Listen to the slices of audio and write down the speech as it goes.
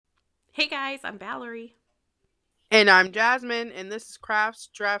guys, I'm Valerie. And I'm Jasmine, and this is Crafts,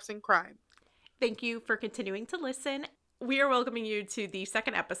 Drafts, and Crime. Thank you for continuing to listen. We are welcoming you to the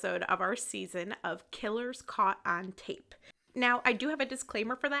second episode of our season of Killers Caught on Tape. Now, I do have a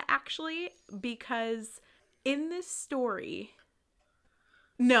disclaimer for that actually, because in this story,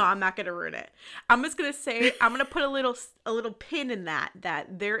 no, I'm not going to ruin it. I'm just going to say I'm going to put a little pin in that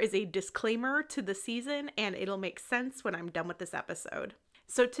there is a disclaimer to the season and it'll make sense when I'm done with this episode.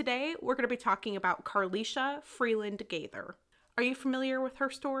 So today we're going to be talking about Carlisha Freeland Gaither. Are you familiar with her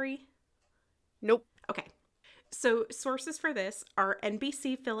story? Nope. Okay. So sources for this are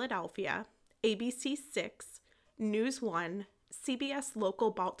NBC Philadelphia, ABC 6, News 1, CBS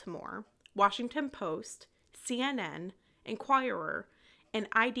Local Baltimore, Washington Post, CNN, Inquirer, and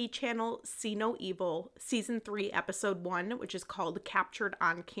ID channel See No Evil, Season 3, Episode 1, which is called Captured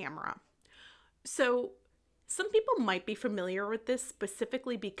on Camera. So some people might be familiar with this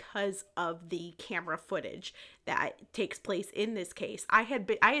specifically because of the camera footage that takes place in this case. I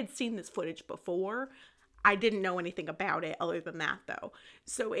had seen this footage before. I didn't know anything about it other than that though.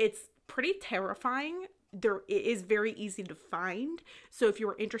 So it's pretty terrifying. It is very easy to find. So if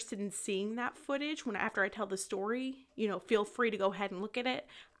you're interested in seeing that footage after I tell the story, feel free to go ahead and look at it.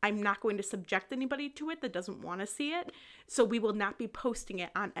 I'm not going to subject anybody to it that doesn't want to see it. So we will not be posting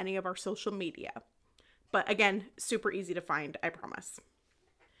it on any of our social media. But again, super easy to find, I promise.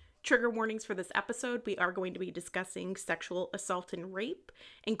 Trigger warnings for this episode: we are going to be discussing sexual assault and rape,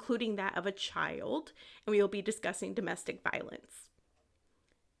 including that of a child, and we will be discussing domestic violence.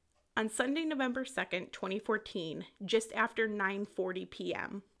 On Sunday, November 2nd, 2014, just after 9:40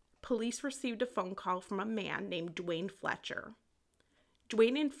 p.m., police received a phone call from a man named Dwayne Fletcher.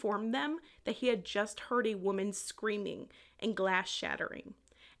 Dwayne informed them that he had just heard a woman screaming and glass shattering,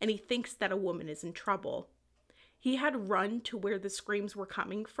 and he thinks that a woman is in trouble. He had run to where the screams were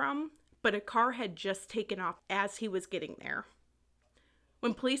coming from, but a car had just taken off as he was getting there.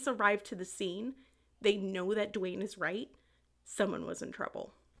 When police arrived to the scene, they know that Dwayne is right. Someone was in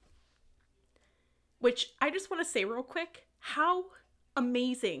trouble. Which I just want to say real quick, how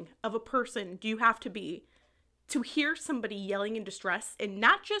amazing of a person do you have to be to hear somebody yelling in distress and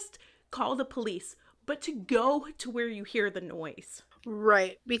not just call the police, but to go to where you hear the noise?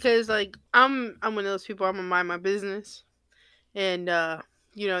 Right, because I'm one of those people. I'm gonna mind my business, and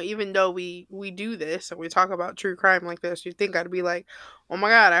even though we do this and we talk about true crime like this, you think I'd be like, oh my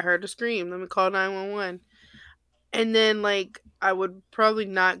god, I heard a scream. Let me call 911, and then I would probably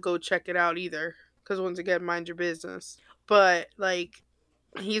not go check it out either, because once again, mind your business. But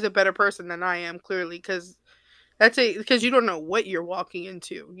he's a better person than I am, clearly, because that's it, because you don't know what you're walking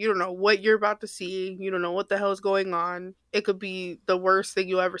into. You don't know what you're about to see. You don't know what the hell's going on. It could be the worst thing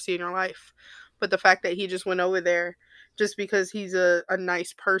you'll ever see in your life. But the fact that he just went over there just because he's a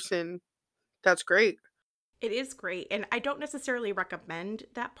nice person, that's great. It is great. And I don't necessarily recommend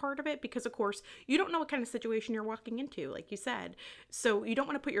that part of it because, of course, you don't know what kind of situation you're walking into, like you said. So you don't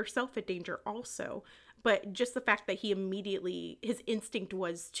want to put yourself in danger also. But just the fact that his instinct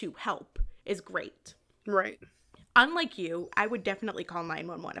was to help is great. Right. Unlike you, I would definitely call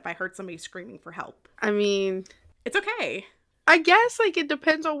 911 if I heard somebody screaming for help. I mean, It's okay. I guess it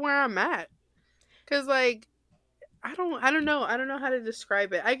depends on where I'm at. Cuz I don't know. I don't know how to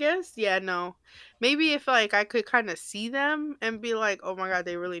describe it. I guess yeah, no. Maybe if I could kind of see them and be like, "Oh my god,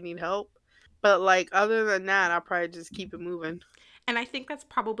 they really need help." But other than that, I'll probably just keep it moving. And I think that's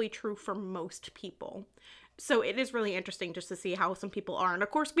probably true for most people. So it is really interesting just to see how some people are. And of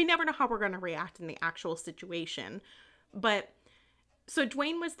course, we never know how we're going to react in the actual situation. But so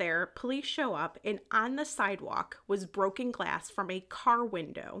Dwayne was there, police show up, and on the sidewalk was broken glass from a car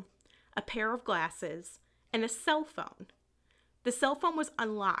window, a pair of glasses, and a cell phone. The cell phone was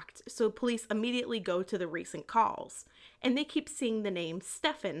unlocked, so police immediately go to the recent calls, and they keep seeing the name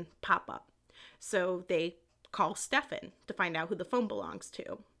Stefan pop up. So they call Stefan to find out who the phone belongs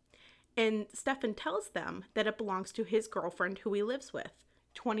to. And Stefan tells them that it belongs to his girlfriend who he lives with,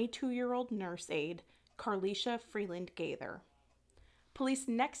 22-year-old nurse aide Carlisha Freeland Gaither. Police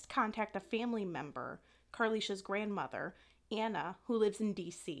next contact a family member, Carlisha's grandmother, Anna, who lives in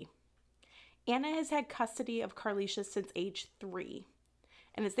D.C. Anna has had custody of Carlisha since age 3.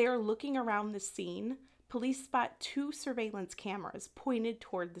 And as they are looking around the scene, police spot 2 surveillance cameras pointed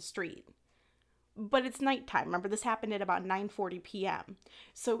toward the street. But it's nighttime. Remember, this happened at about 9:40 p.m.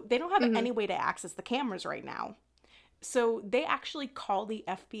 So they don't have Mhm. any way to access the cameras right now. So they actually call the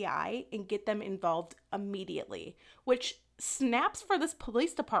FBI and get them involved immediately, which snaps for this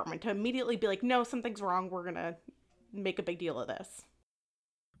police department to immediately be like, no, something's wrong. We're going to make a big deal of this.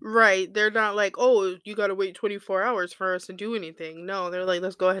 Right. They're not like, "Oh, you gotta wait 24 hours for us to do anything." No, they're like,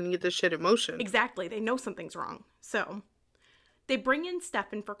 "Let's go ahead and get this shit in motion." Exactly. They know something's wrong. So they bring in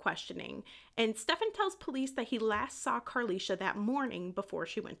Stefan for questioning, and Stefan tells police that he last saw Carlicia that morning before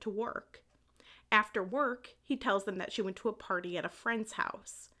she went to work. After work, he tells them that she went to a party at a friend's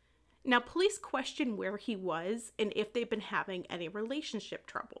house. Now, police question where he was and if they've been having any relationship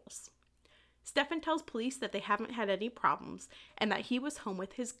troubles. Stefan tells police that they haven't had any problems and that he was home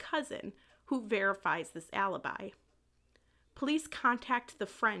with his cousin, who verifies this alibi. Police contact the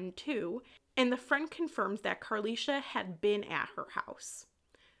friend too, and the friend confirms that Carlicia had been at her house.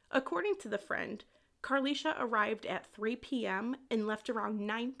 According to the friend, Carlicia arrived at 3 p.m. and left around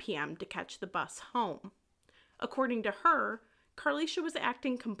 9 p.m. to catch the bus home. According to her, Carlicia was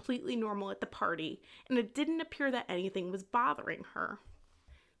acting completely normal at the party, and it didn't appear that anything was bothering her.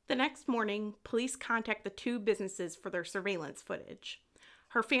 The next morning, police contact the two businesses for their surveillance footage.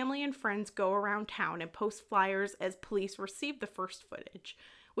 Her family and friends go around town and post flyers as police receive the first footage,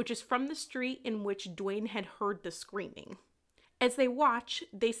 which is from the street in which Dwayne had heard the screaming. As they watch,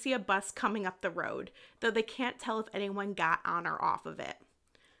 they see a bus coming up the road, though they can't tell if anyone got on or off of it.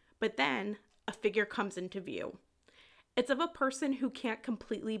 But then, a figure comes into view. It's of a person who can't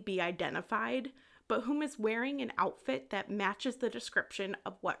completely be identified, but whom is wearing an outfit that matches the description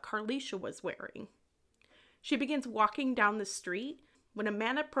of what Carlicia was wearing. She begins walking down the street when a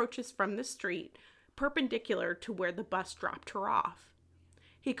man approaches from the street, perpendicular to where the bus dropped her off.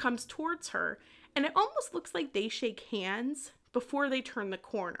 He comes towards her, and it almost looks like they shake hands before they turn the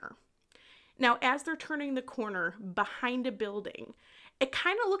corner. Now, as they're turning the corner behind a building, it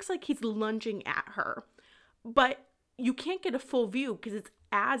kind of looks like he's lunging at her, but you can't get a full view because it's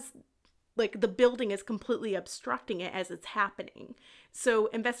as like the building is completely obstructing it as it's happening. So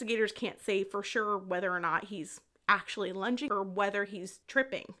investigators can't say for sure whether or not he's actually lunging or whether he's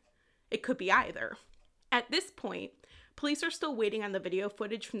tripping. It could be either. At this point, police are still waiting on the video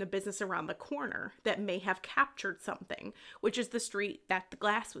footage from the business around the corner that may have captured something, which is the street that the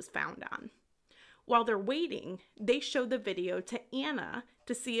glass was found on. While they're waiting, they show the video to Anna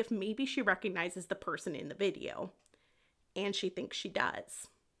to see if maybe she recognizes the person in the video. And she thinks she does.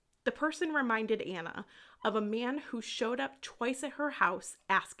 The person reminded Anna of a man who showed up twice at her house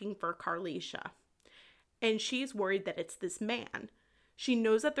asking for Carlicia. And she's worried that it's this man. She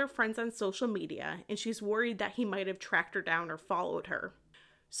knows that they're friends on social media, and she's worried that he might have tracked her down or followed her.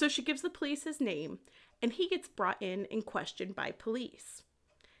 So she gives the police his name, and he gets brought in and questioned by police.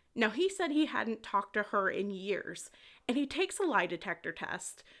 Now, he said he hadn't talked to her in years, and he takes a lie detector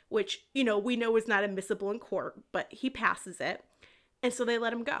test, which, we know is not admissible in court, but he passes it. And so they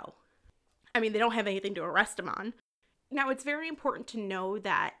let him go. I mean, they don't have anything to arrest him on. Now, it's very important to know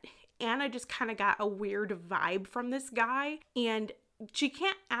that Anna just kind of got a weird vibe from this guy, and she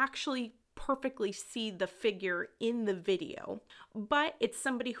can't actually perfectly see the figure in the video, but it's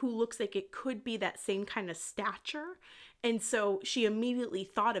somebody who looks like it could be that same kind of stature. And so she immediately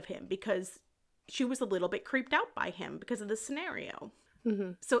thought of him because she was a little bit creeped out by him because of the scenario.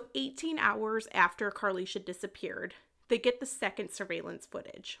 Mm-hmm. So 18 hours after Carlicia disappeared, they get the second surveillance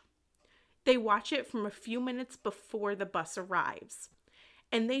footage. They watch it from a few minutes before the bus arrives,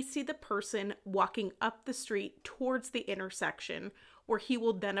 and they see the person walking up the street towards the intersection where he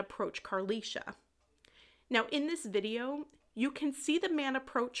will then approach Carlicia. Now, in this video, you can see the man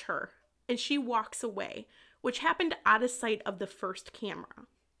approach her, and she walks away, which happened out of sight of the first camera.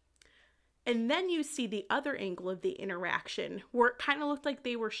 And then you see the other angle of the interaction where it kind of looked like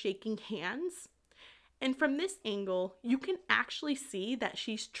they were shaking hands. And from this angle, you can actually see that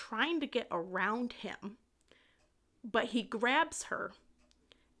she's trying to get around him. But he grabs her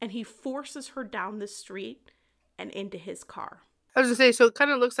and he forces her down the street and into his car. I was gonna say, so it kind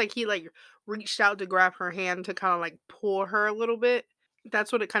of looks like he reached out to grab her hand to kind of pull her a little bit.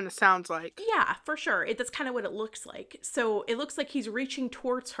 That's what it kind of sounds like. Yeah, for sure. That's kind of what it looks like. So it looks like he's reaching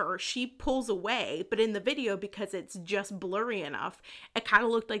towards her. She pulls away, but in the video, because it's just blurry enough, it kind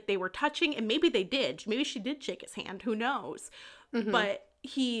of looked like they were touching, and maybe they did. Maybe she did shake his hand. Who knows? Mm-hmm. But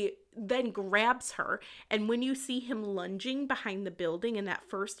he then grabs her, and when you see him lunging behind the building in that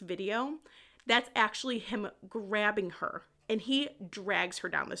first video, that's actually him grabbing her, and he drags her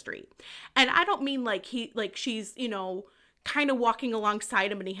down the street. And I don't mean she's, kind of walking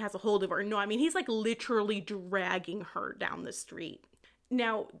alongside him and he has a hold of her. No, I mean, he's literally dragging her down the street.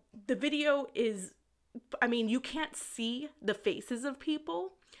 Now, the video is, you can't see the faces of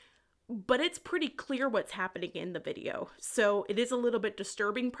people, but it's pretty clear what's happening in the video. So it is a little bit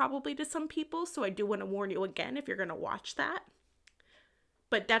disturbing probably to some people. So I do want to warn you again if you're going to watch that.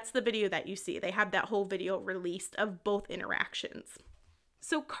 But that's the video that you see. They have that whole video released of both interactions.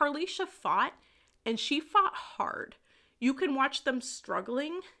 So Carlicia fought, and she fought hard. You can watch them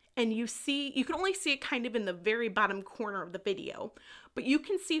struggling, and you can only see it kind of in the very bottom corner of the video, but you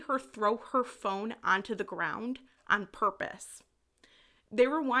can see her throw her phone onto the ground on purpose. They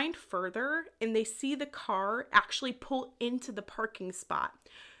rewind further, and they see the car actually pull into the parking spot.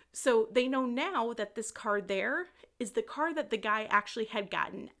 So they know now that this car there is the car that the guy actually had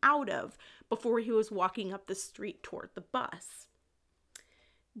gotten out of before he was walking up the street toward the bus.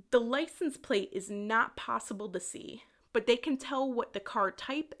 The license plate is not possible to see, but they can tell what the car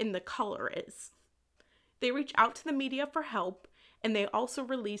type and the color is. They reach out to the media for help, and they also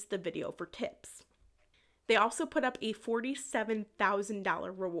release the video for tips. They also put up a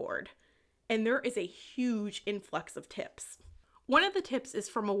 $47,000 reward, and there is a huge influx of tips. One of the tips is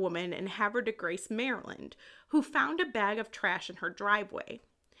from a woman in Havre de Grace, Maryland, who found a bag of trash in her driveway.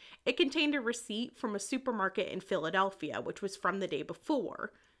 It contained a receipt from a supermarket in Philadelphia, which was from the day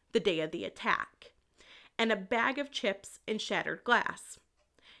before, the day of the attack, and a bag of chips and shattered glass.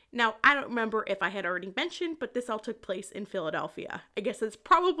 Now, I don't remember if I had already mentioned, but this all took place in Philadelphia. I guess it's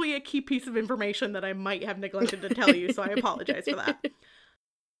probably a key piece of information that I might have neglected to tell you, so I apologize for that.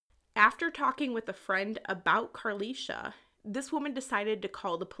 After talking with a friend about Carlicia, this woman decided to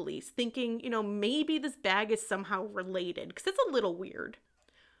call the police, thinking, maybe this bag is somehow related, because it's a little weird.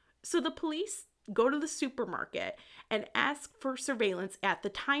 So the police go to the supermarket and ask for surveillance at the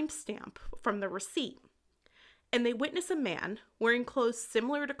timestamp from the receipt. And they witness a man wearing clothes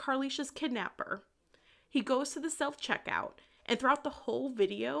similar to Carlicia's kidnapper. He goes to the self-checkout, and throughout the whole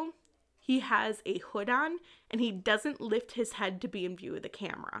video, he has a hood on, and he doesn't lift his head to be in view of the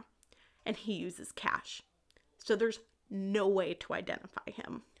camera. And he uses cash. So there's no way to identify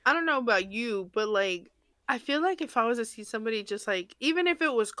him. I don't know about you, but I feel like if I was to see somebody just even if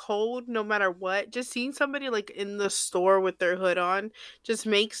it was cold, no matter what, just seeing somebody in the store with their hood on just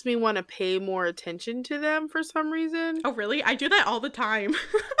makes me want to pay more attention to them for some reason. Oh, really? I do that all the time.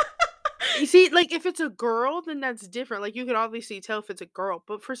 You see, if it's a girl, then that's different. You can obviously tell if it's a girl,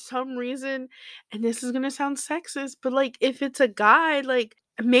 but for some reason, and this is going to sound sexist, but if it's a guy,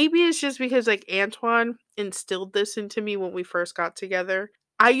 maybe it's just because Antoine instilled this into me when we first got together.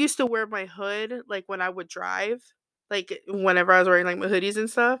 I used to wear my hood when I would drive, whenever I was wearing my hoodies and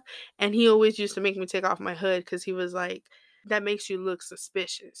stuff, and he always used to make me take off my hood because he was like, that makes you look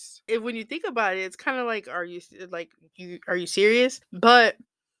suspicious. When you think about it, it's kind of are you serious? But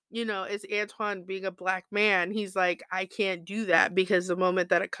it's Antoine being a black man. He's like, I can't do that because the moment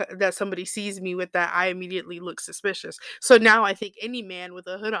that somebody sees me with that, I immediately look suspicious. So now I think any man with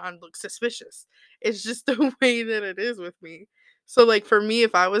a hood on looks suspicious. It's just the way that it is with me. So for me,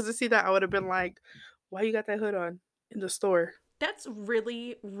 if I was to see that, I would have been like, why you got that hood on in the store? That's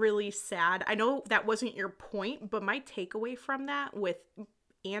really, really sad. I know that wasn't your point, but my takeaway from that with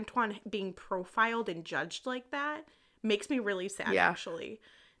Antoine being profiled and judged like that makes me really sad, actually.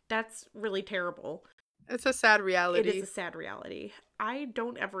 That's really terrible. It's a sad reality. It is a sad reality. I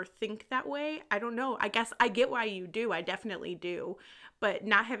don't ever think that way. I don't know. I guess I get why you do. I definitely do. But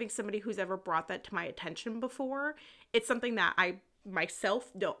not having somebody who's ever brought that to my attention before, it's something that I myself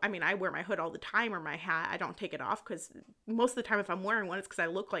don't. I mean, I wear my hood all the time or my hat. I don't take it off because most of the time if I'm wearing one, it's because I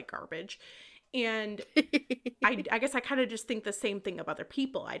look like garbage. And I guess I kind of just think the same thing of other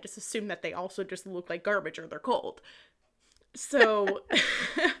people. I just assume that they also just look like garbage or they're cold. So,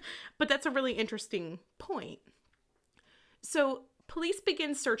 but that's a really interesting point. So, police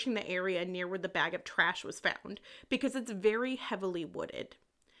begin searching the area near where the bag of trash was found because it's very heavily wooded.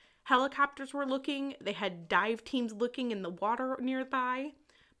 Helicopters were looking, they had dive teams looking in the water nearby,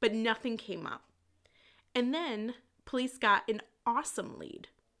 but nothing came up. And then police got an awesome lead.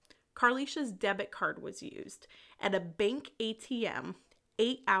 Carlicia's debit card was used at a bank ATM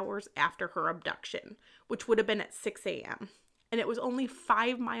 8 hours after her abduction, which would have been at 6 a.m. And it was only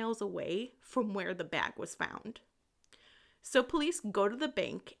 5 miles away from where the bag was found. So police go to the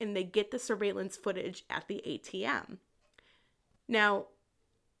bank and they get the surveillance footage at the ATM. Now,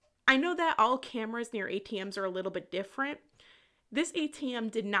 I know that all cameras near ATMs are a little bit different. This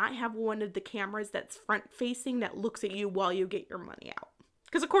ATM did not have one of the cameras that's front facing that looks at you while you get your money out.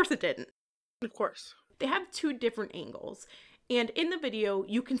 Because of course it didn't. Of course. They have 2 different angles. And in the video,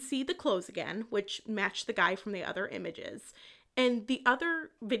 you can see the clothes again, which match the guy from the other images. And the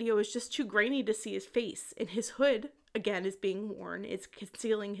other video is just too grainy to see his face. And his hood, again, is being worn. It's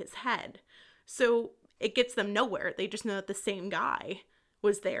concealing his head. So it gets them nowhere. They just know that the same guy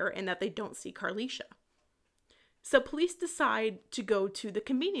was there and that they don't see Carlicia. So police decide to go to the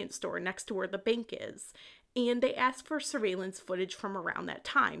convenience store next to where the bank is. And they ask for surveillance footage from around that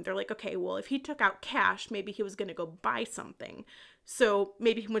time. They're like, okay, well, if he took out cash, maybe he was going to go buy something. So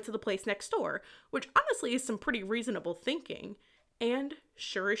maybe he went to the place next door, which honestly is some pretty reasonable thinking. And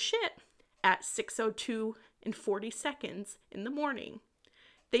sure as shit, at 6:02 and 40 seconds in the morning,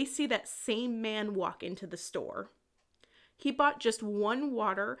 they see that same man walk into the store. He bought just one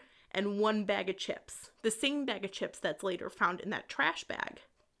water and one bag of chips, the same bag of chips that's later found in that trash bag.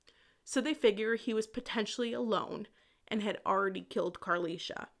 So they figure he was potentially alone and had already killed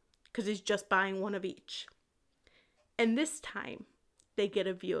Carlicia, because he's just buying one of each. And this time, they get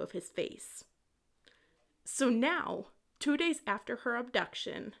a view of his face. So now, 2 days after her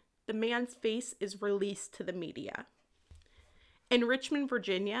abduction, the man's face is released to the media. In Richmond,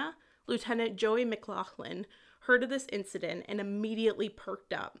 Virginia, Lieutenant Joey McLaughlin heard of this incident and immediately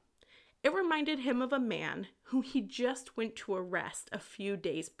perked up. It reminded him of a man who he just went to arrest a few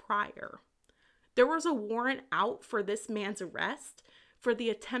days prior. There was a warrant out for this man's arrest for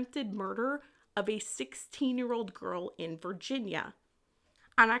the attempted murder of a 16-year-old girl in Virginia.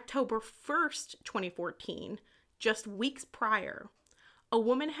 On October 1st, 2014, just weeks prior, a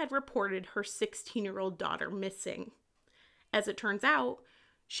woman had reported her 16-year-old daughter missing. As it turns out,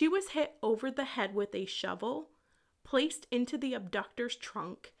 she was hit over the head with a shovel, placed into the abductor's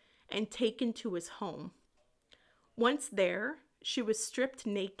trunk, and taken to his home. Once there, she was stripped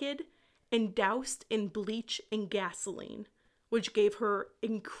naked and doused in bleach and gasoline, which gave her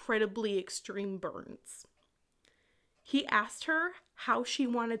incredibly extreme burns. He asked her how she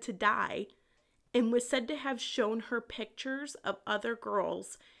wanted to die and was said to have shown her pictures of other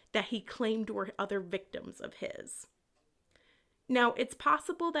girls that he claimed were other victims of his. Now, it's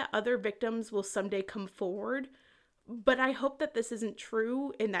possible that other victims will someday come forward, but I hope that this isn't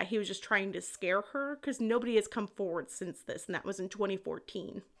true and that he was just trying to scare her, because nobody has come forward since this, and that was in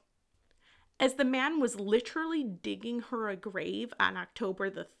 2014. As the man was literally digging her a grave on October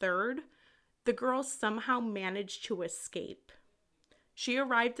the 3rd, the girl somehow managed to escape. She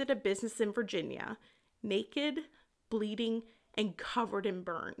arrived at a business in Virginia, naked, bleeding, and covered in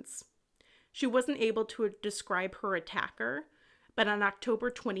burns. She wasn't able to describe her attacker, but on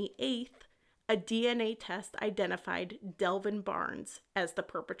October 28th, a DNA test identified Delvin Barnes as the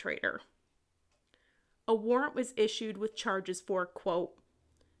perpetrator. A warrant was issued with charges for, quote,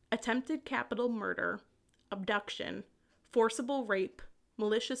 attempted capital murder, abduction, forcible rape,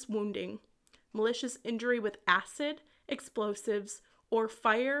 malicious wounding, malicious injury with acid, explosives, or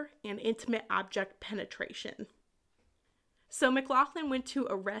fire and intimate object penetration. So McLaughlin went to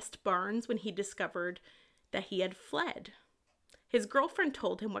arrest Barnes when he discovered that he had fled. His girlfriend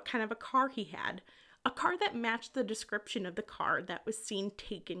told him what kind of a car he had, a car that matched the description of the car that was seen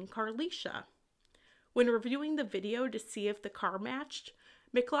taking Carlicia. When reviewing the video to see if the car matched,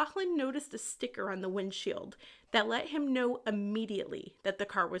 McLaughlin noticed a sticker on the windshield that let him know immediately that the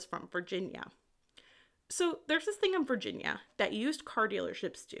car was from Virginia. So there's this thing in Virginia that used car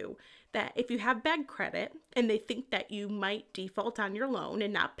dealerships do, that if you have bad credit and they think that you might default on your loan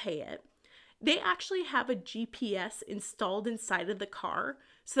and not pay it, they actually have a GPS installed inside of the car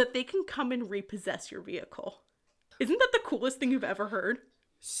so that they can come and repossess your vehicle. Isn't that the coolest thing you've ever heard?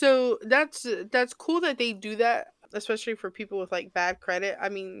 So that's cool that they do that, especially for people with like bad credit. I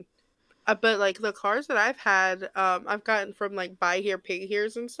mean, but like the cars that I've had, I've gotten from like buy here, pay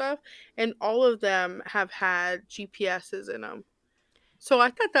here's and stuff, and all of them have had GPSs in them. So I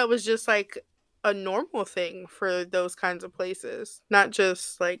thought that was just like a normal thing for those kinds of places, not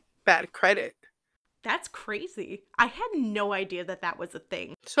just like bad credit. That's crazy. I had no idea that that was a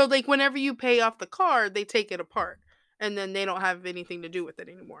thing. So like whenever you pay off the car, they take it apart and then they don't have anything to do with it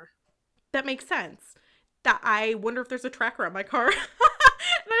anymore. That makes sense. That I wonder if there's a tracker on my car.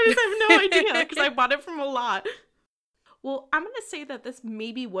 And I just have no idea because I bought it from a lot. Well, I'm going to say that this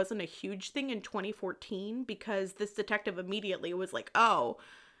maybe wasn't a huge thing in 2014 because this detective immediately was like, oh,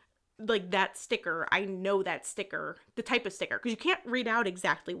 like that sticker, I know that sticker, the type of sticker, because you can't read out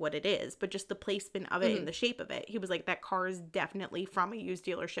exactly what it is, but just the placement of it and the shape of it. He was like, that car is definitely from a used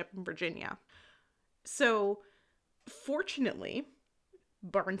dealership in Virginia. So fortunately,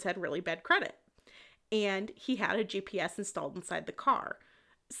 Barnes had really bad credit and he had a GPS installed inside the car.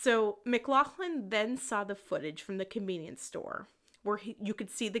 So McLaughlin then saw the footage from the convenience store where you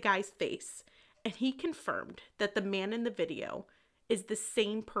could see the guy's face, and he confirmed that the man in the video is the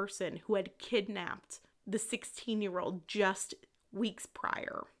same person who had kidnapped the 16-year-old just weeks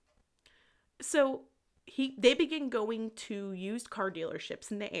prior. So they begin going to used car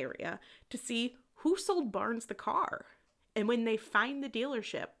dealerships in the area to see who sold Barnes the car. And when they find the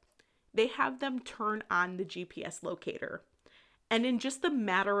dealership, they have them turn on the GPS locator. And in just a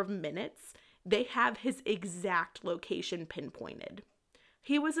matter of minutes, they have his exact location pinpointed.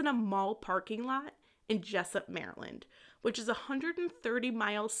 He was in a mall parking lot in Jessup, Maryland, which is 130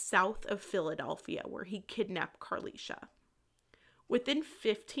 miles south of Philadelphia, where he kidnapped Carlisha. Within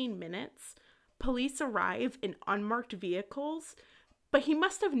 15 minutes, police arrive in unmarked vehicles, but he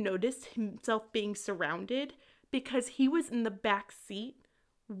must have noticed himself being surrounded because he was in the back seat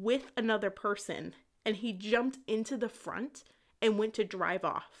with another person, and he jumped into the front and went to drive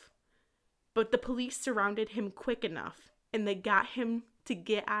off. But the police surrounded him quick enough, and they got him to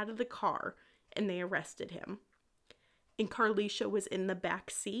get out of the car, and they arrested him. And Carlisha was in the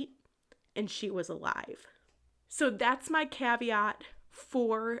back seat, and she was alive. So that's my caveat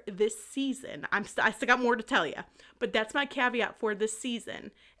for this season. I still got more to tell you, but that's my caveat for this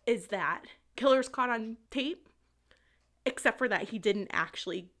season, is that killer's caught on tape, except for that he didn't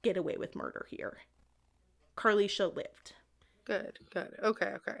actually get away with murder here. Carlisha lived. Good.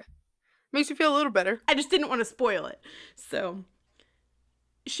 Okay. Makes you feel a little better. I just didn't want to spoil it. So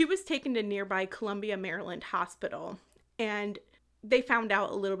she was taken to nearby Columbia, Maryland hospital, and they found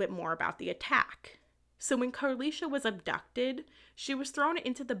out a little bit more about the attack. So when Carlisha was abducted, she was thrown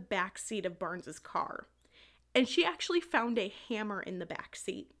into the back seat of Barnes's car, and she actually found a hammer in the back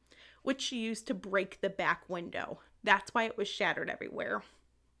seat, which she used to break the back window. That's why it was shattered everywhere.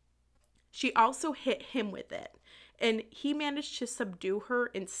 She also hit him with it, and he managed to subdue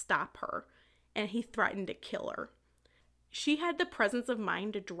her and stop her, and he threatened to kill her. She had the presence of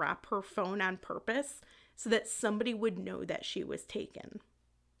mind to drop her phone on purpose so that somebody would know that she was taken.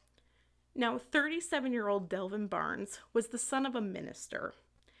 Now, 37-year-old Delvin Barnes was the son of a minister.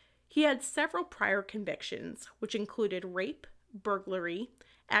 He had several prior convictions, which included rape, burglary,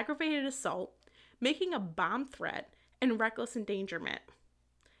 aggravated assault, making a bomb threat, and reckless endangerment.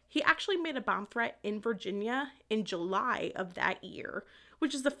 He actually made a bomb threat in Virginia in July of that year,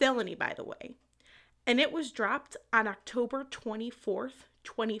 which is a felony, by the way. And it was dropped on October 24th,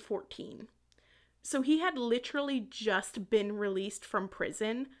 2014. So he had literally just been released from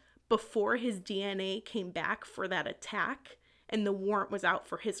prison before his DNA came back for that attack, and the warrant was out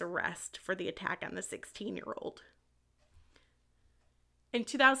for his arrest for the attack on the 16-year-old. In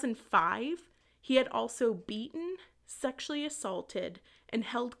 2005, he had also beaten, sexually assaulted, and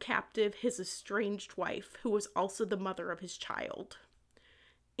held captive his estranged wife, who was also the mother of his child.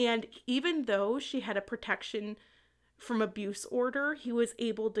 And even though she had a protection from abuse order, he was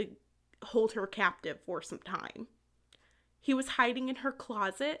able to hold her captive for some time. He was hiding in her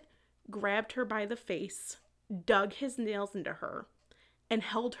closet, grabbed her by the face, dug his nails into her, and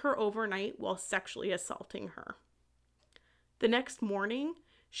held her overnight while sexually assaulting her. The next morning,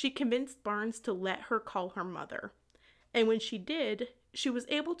 she convinced Barnes to let her call her mother. And when she did, she was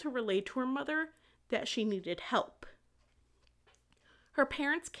able to relay to her mother that she needed help. Her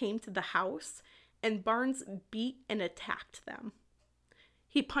parents came to the house, and Barnes beat and attacked them.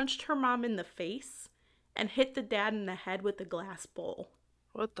 He punched her mom in the face and hit the dad in the head with a glass bowl.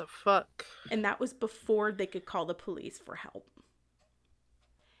 What the fuck? And that was before they could call the police for help.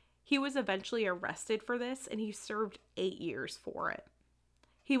 He was eventually arrested for this, and he served 8 years for it.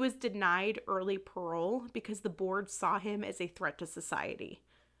 He was denied early parole because the board saw him as a threat to society,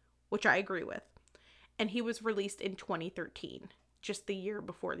 which I agree with. And he was released in 2013, just the year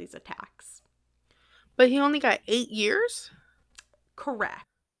before these attacks. But he only got 8 years? Correct.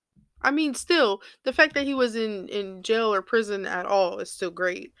 I mean, still, the fact that he was in jail or prison at all is still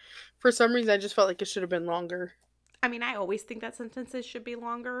great. For some reason, I just felt like it should have been longer. I mean, I always think that sentences should be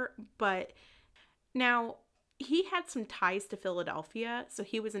longer, but now he had some ties to Philadelphia, so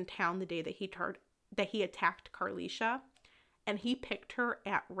he was in town the day that he attacked Carlisha, and he picked her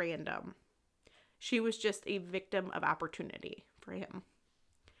at random. She was just a victim of opportunity for him.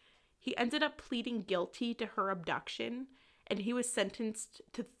 He ended up pleading guilty to her abduction, and he was sentenced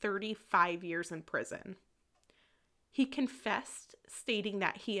to 35 years in prison. He confessed, stating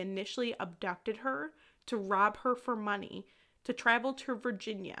that he initially abducted her to rob her for money, to travel to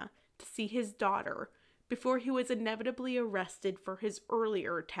Virginia to see his daughter, before he was inevitably arrested for his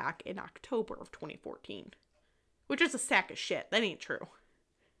earlier attack in October of 2014. Which is a sack of shit. That ain't true.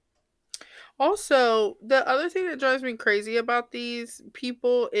 Also, the other thing that drives me crazy about these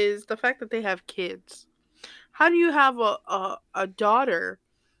people is the fact that they have kids. How do you have a daughter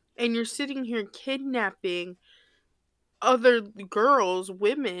and you're sitting here kidnapping other girls,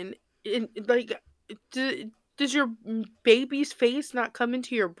 women, and like, does your baby's face not come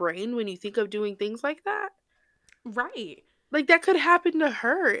into your brain when you think of doing things like that? Right. Like, that could happen to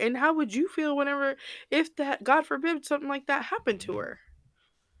her, and how would you feel if that, God forbid, something like that happened to her?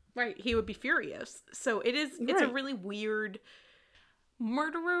 Right. He would be furious. So it's a really weird.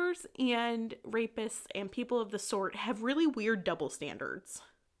 Murderers and rapists and people of the sort have really weird double standards.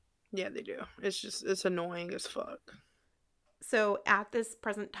 Yeah, they do. It's annoying as fuck. So at this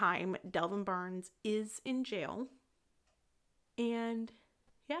present time, Delvin Barnes is in jail. And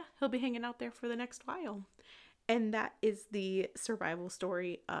yeah, he'll be hanging out there for the next while. And that is the survival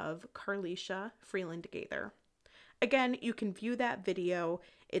story of Carlisha Freeland Gaither. Again, you can view that video.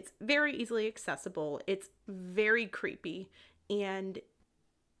 It's very easily accessible. It's very creepy. And,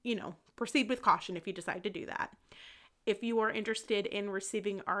 proceed with caution if you decide to do that. If you are interested in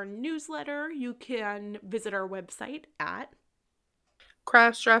receiving our newsletter, you can visit our website at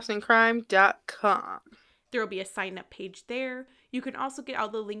craftsdraftsandcrime.com. There will be a sign up page there. You can also get all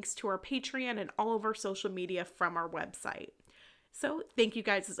the links to our Patreon and all of our social media from our website. So thank you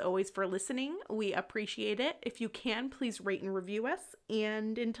guys as always for listening. We appreciate it. If you can, please rate and review us.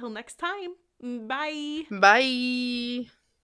 And until next time, bye. Bye.